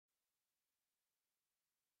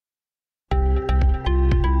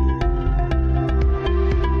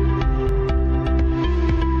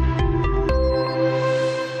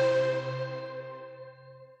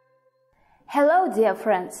Hello, dear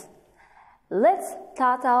friends. Let's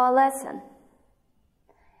start our lesson.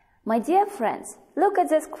 My dear friends, look at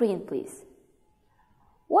the screen, please.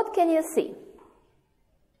 What can you see?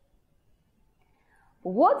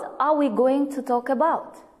 What are we going to talk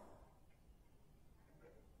about?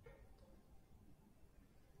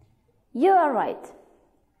 You are right.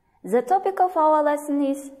 The topic of our lesson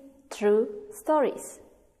is true stories.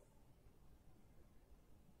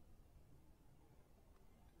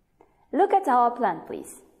 Look at our plan,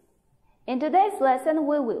 please. In today's lesson,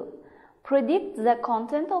 we will predict the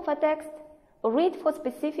content of a text, read for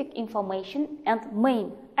specific information and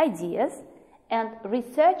main ideas, and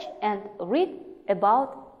research and read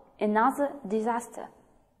about another disaster.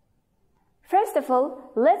 First of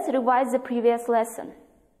all, let's revise the previous lesson.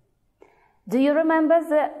 Do you remember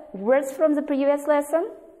the words from the previous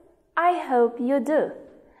lesson? I hope you do.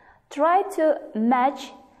 Try to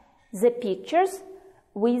match the pictures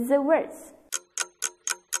with the words.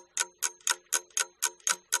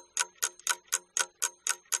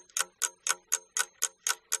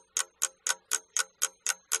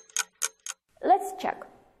 Let's check.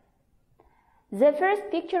 The first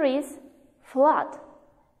picture is flood.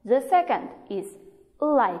 The second is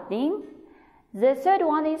lightning. The third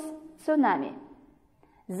one is tsunami.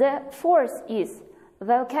 The fourth is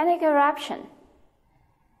volcanic eruption.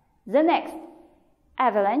 The next,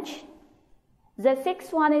 avalanche. The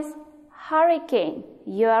sixth one is hurricane.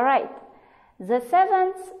 You are right. The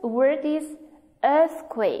seventh word is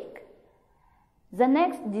earthquake. The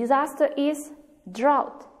next disaster is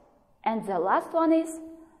drought. And the last one is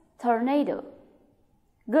tornado.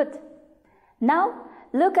 Good. Now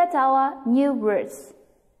look at our new words.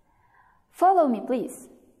 Follow me, please.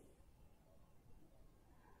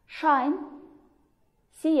 Shine,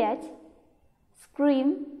 сиять,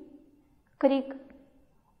 scream, крик,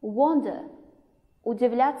 wonder,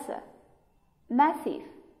 удивляться, massive,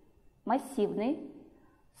 массивный,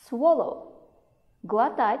 swallow,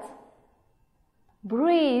 глотать,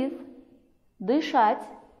 breathe, дышать,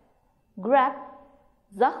 grab,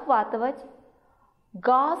 захватывать,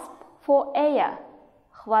 gasp for air,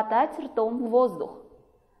 хватать ртом воздух,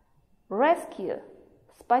 rescue,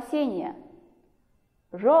 спасение,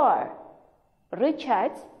 roar,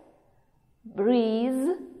 рычать,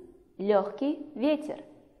 breeze, легкий ветер.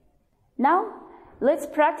 Now, let's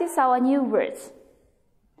practice our new words.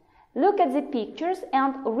 Look at the pictures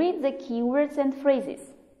and read the keywords and phrases.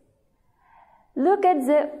 Look at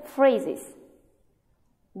the phrases.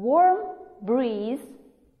 Warm breeze,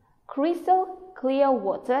 crystal clear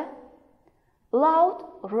water, loud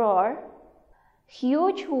roar,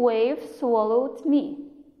 huge wave swallowed me,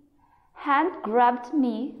 hand grabbed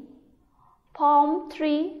me, palm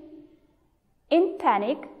tree, in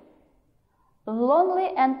panic,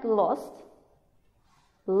 lonely and lost,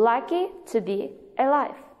 lucky to be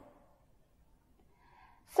alive.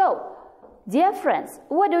 So, dear friends,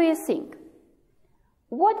 what do you think?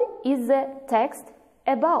 What is the text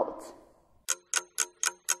about?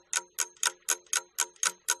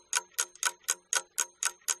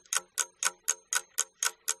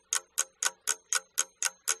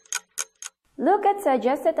 Look at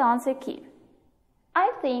suggested answer key.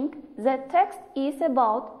 I think the text is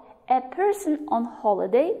about a person on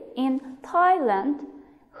holiday in Thailand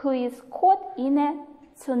who is caught in a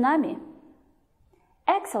tsunami.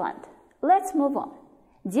 Excellent. Let's move on.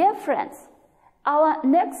 Dear friends, our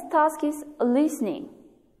next task is listening.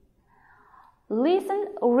 Listen,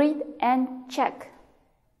 read, and check.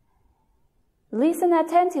 Listen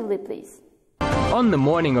attentively, please. On the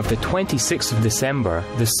morning of the 26th of December,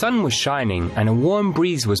 the sun was shining and a warm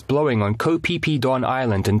breeze was blowing on Koh Phi Phi Don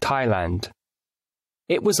Island in Thailand.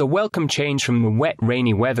 It was a welcome change from the wet,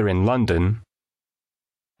 rainy weather in London.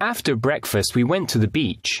 After breakfast, we went to the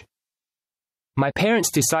beach. My parents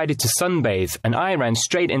decided to sunbathe and I ran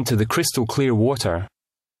straight into the crystal clear water.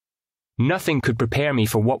 Nothing could prepare me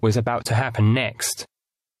for what was about to happen next.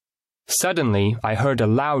 Suddenly, I heard a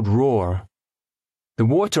loud roar. The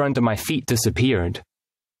water under my feet disappeared.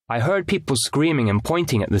 I heard people screaming and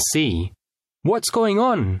pointing at the sea. What's going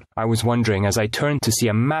on? I was wondering as I turned to see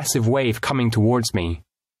a massive wave coming towards me.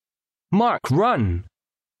 Mark, run!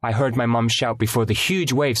 I heard my mum shout before the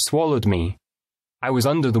huge wave swallowed me. I was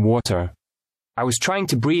under the water. I was trying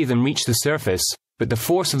to breathe and reach the surface, but the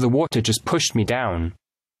force of the water just pushed me down.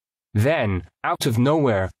 Then, out of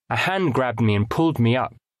nowhere, a hand grabbed me and pulled me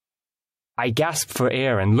up. I gasped for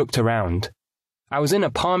air and looked around. I was in a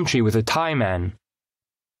palm tree with a Thai man.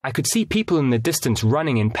 I could see people in the distance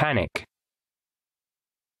running in panic.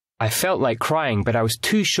 I felt like crying, but I was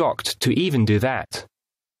too shocked to even do that.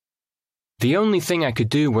 The only thing I could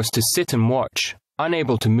do was to sit and watch,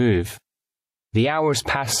 unable to move. The hours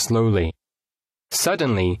passed slowly.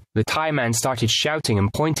 Suddenly, the Thai man started shouting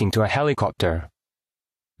and pointing to a helicopter.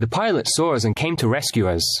 The pilot saw us and came to rescue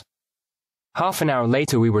us. Half an hour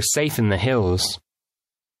later, we were safe in the hills.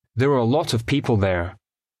 There were a lot of people there.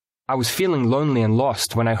 I was feeling lonely and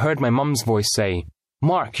lost when I heard my mum's voice say,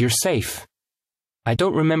 "Mark, you're safe." I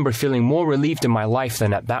don't remember feeling more relieved in my life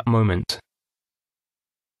than at that moment.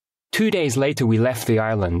 2 days later, we left the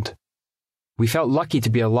island. We felt lucky to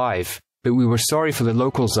be alive, but we were sorry for the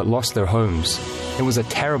locals that lost their homes. It was a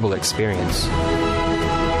terrible experience.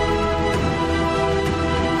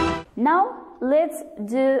 Now let's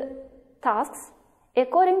do tasks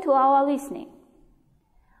according to our listening.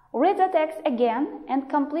 Read the text again and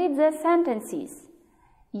complete the sentences.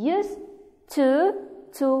 Use 2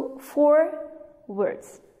 to 4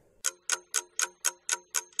 words.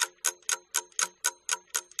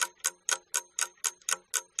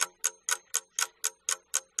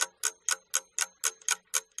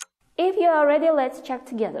 If you are ready, let's check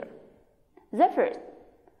together. The first,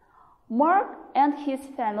 Mark and his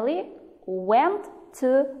family went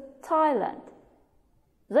to Thailand.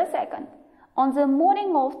 The second, on the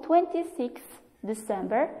morning of 26th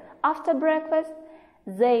December, after breakfast,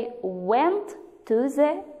 they went to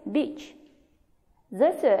the beach.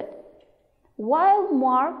 The third, while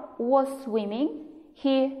Mark was swimming,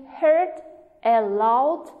 he heard a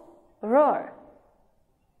loud roar.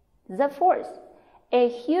 The fourth, a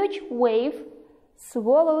huge wave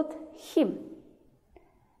swallowed him.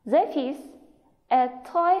 The fifth, a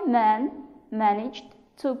Thai man managed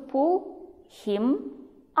to pull him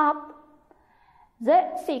up.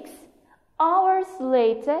 The sixth, hours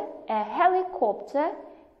later, a helicopter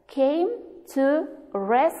came to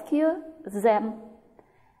rescue them.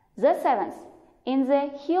 The seventh, in the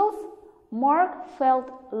hills, Mark felt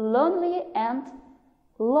lonely and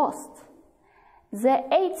lost. The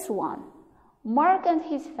eighth one, Mark and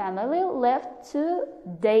his family left 2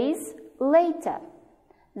 days later.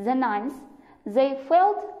 The ninth, they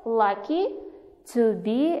felt lucky to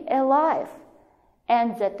be alive.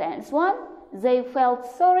 And the 10th one, they felt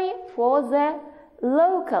sorry for the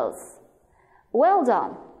locals. Well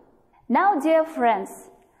done! Now, dear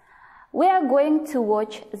friends, we are going to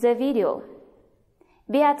watch the video.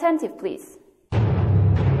 Be attentive, please.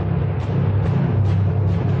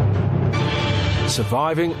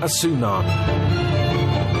 Surviving a tsunami.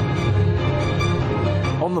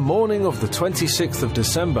 On the morning of the 26th of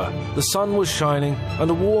December, the sun was shining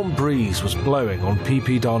and a warm breeze was blowing on Phi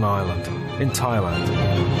Phi Don Island in Thailand.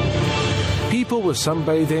 People were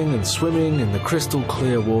sunbathing and swimming in the crystal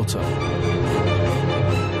clear water.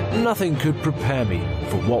 Nothing could prepare me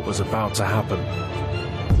for what was about to happen.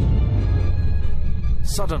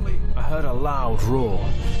 Suddenly, I heard a loud roar.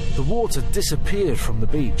 The water disappeared from the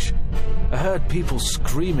beach. I heard people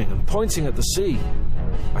screaming and pointing at the sea.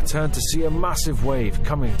 I turned to see a massive wave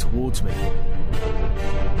coming towards me.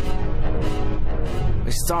 I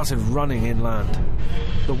started running inland.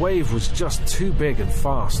 The wave was just too big and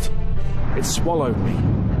fast. It swallowed me,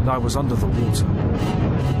 and I was under the water.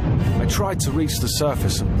 I tried to reach the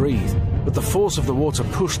surface and breathe, but the force of the water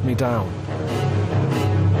pushed me down.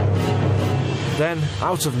 Then,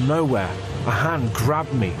 out of nowhere, a hand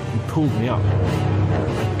grabbed me and pulled me up.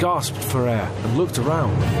 I gasped for air and looked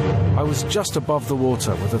around. I was just above the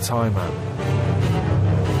water with a Thai man.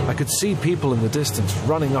 I could see people in the distance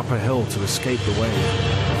running up a hill to escape the wave.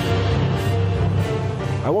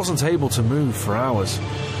 I wasn't able to move for hours.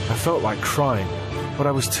 I felt like crying, but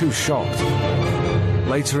I was too shocked.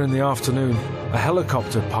 Later in the afternoon, a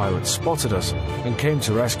helicopter pilot spotted us and came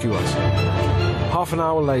to rescue us. Half an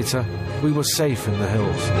hour later, we were safe in the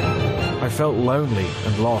hills. I felt lonely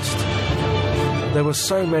and lost. There were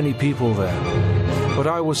so many people there, but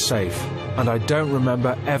I was safe, and I don't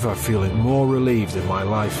remember ever feeling more relieved in my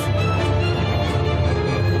life.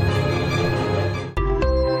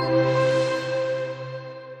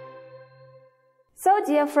 So,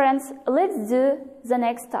 dear friends, let's do the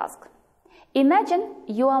next task. Imagine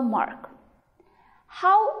you are Mark.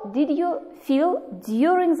 How did you feel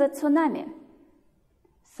during the tsunami?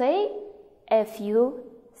 Say a few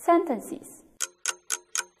sentences.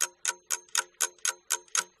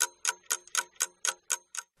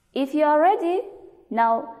 If you are ready,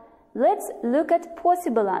 now let's look at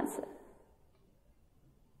possible answer.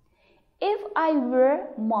 If I were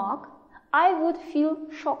Mark, I would feel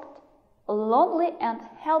shocked, lonely and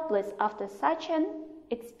helpless after such an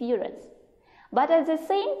experience, but at the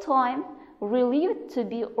same time relieved to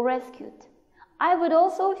be rescued. I would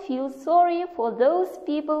also feel sorry for those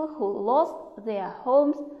people who lost their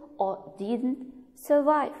homes or didn't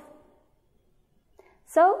survive.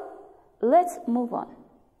 So, let's move on.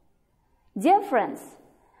 Dear friends,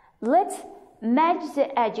 let's match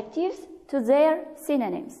the adjectives to their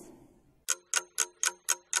synonyms.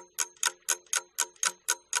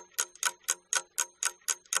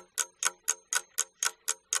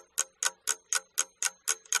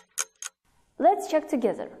 Let's check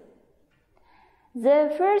together.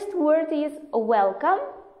 The first word is welcome,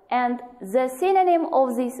 and the synonym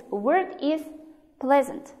of this word is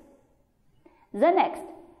pleasant. The next,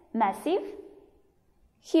 massive,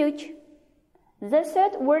 huge. The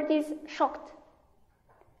third word is shocked.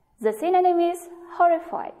 The synonym is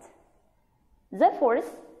horrified. The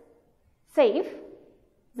fourth, safe.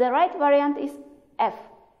 The right variant is F,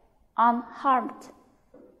 unharmed.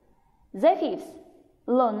 The fifth,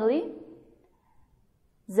 lonely.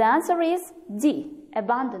 The answer is D,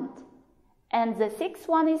 abandoned. And the sixth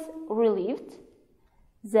one is relieved.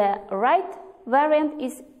 The right variant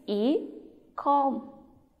is E, calm.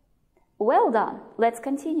 Well done. Let's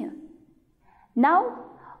continue. Now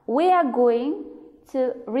we are going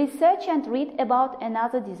to research and read about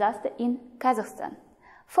another disaster in Kazakhstan.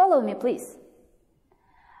 Follow me, please.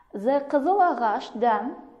 The Kızılağaç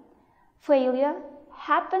Dam failure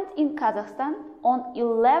happened in Kazakhstan on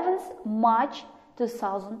 11th March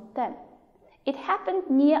 2010. It happened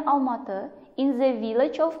near Almaty in the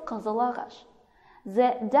village of Kızılağaç.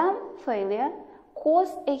 The dam failure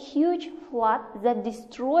caused a huge flood that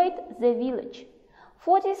destroyed the village.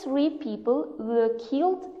 43 people were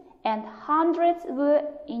killed and hundreds were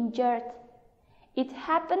injured. It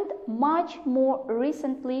happened much more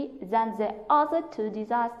recently than the other two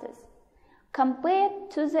disasters. Compared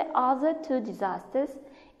to the other two disasters,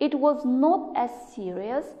 it was not as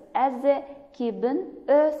serious as the Kibin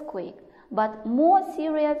earthquake, but more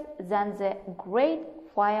serious than the Great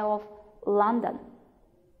Fire of London.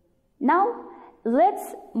 Now,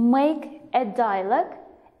 let's make a dialogue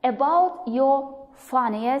about your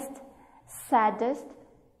funniest, saddest,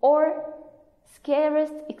 or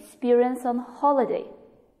scariest experience on holiday.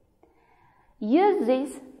 Use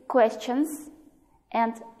these questions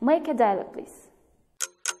and make a dialogue, please.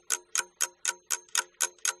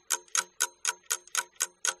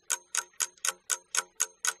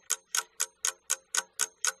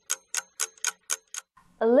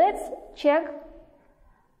 Let's check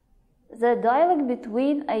the dialogue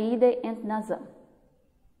between Aida and Nazam.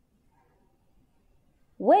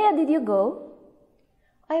 Where did you go?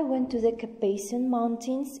 I went to the Carpathian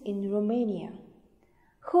Mountains in Romania.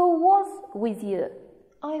 Who was with you?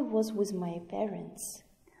 I was with my parents.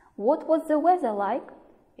 What was the weather like?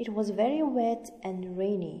 It was very wet and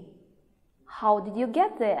rainy. How did you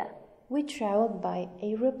get there? We traveled by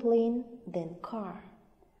aeroplane, then car.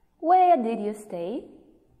 Where did you stay?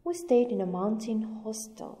 We stayed in a mountain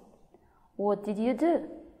hostel. What did you do?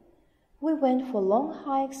 We went for long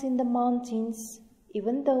hikes in the mountains.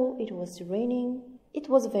 Even though it was raining, it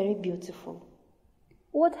was very beautiful.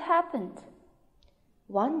 What happened?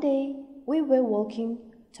 One day, we were walking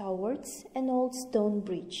towards an old stone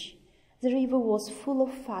bridge. The river was full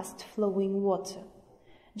of fast-flowing water.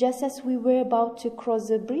 Just as we were about to cross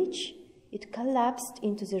the bridge, it collapsed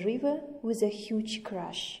into the river with a huge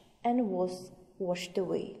crash and was washed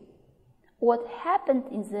away. What happened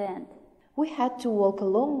in the end? We had to walk a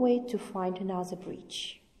long way to find another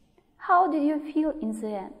bridge. How did you feel in the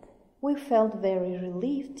end? We felt very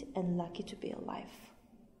relieved and lucky to be alive.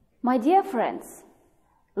 My dear friends,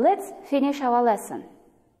 let's finish our lesson.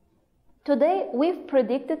 Today we've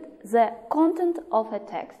predicted the content of a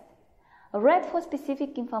text, read for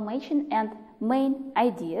specific information and main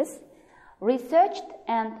ideas, researched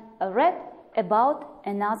and read about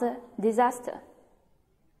another disaster.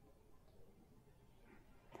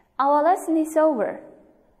 Our lesson is over.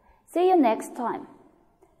 See you next time.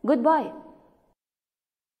 Goodbye.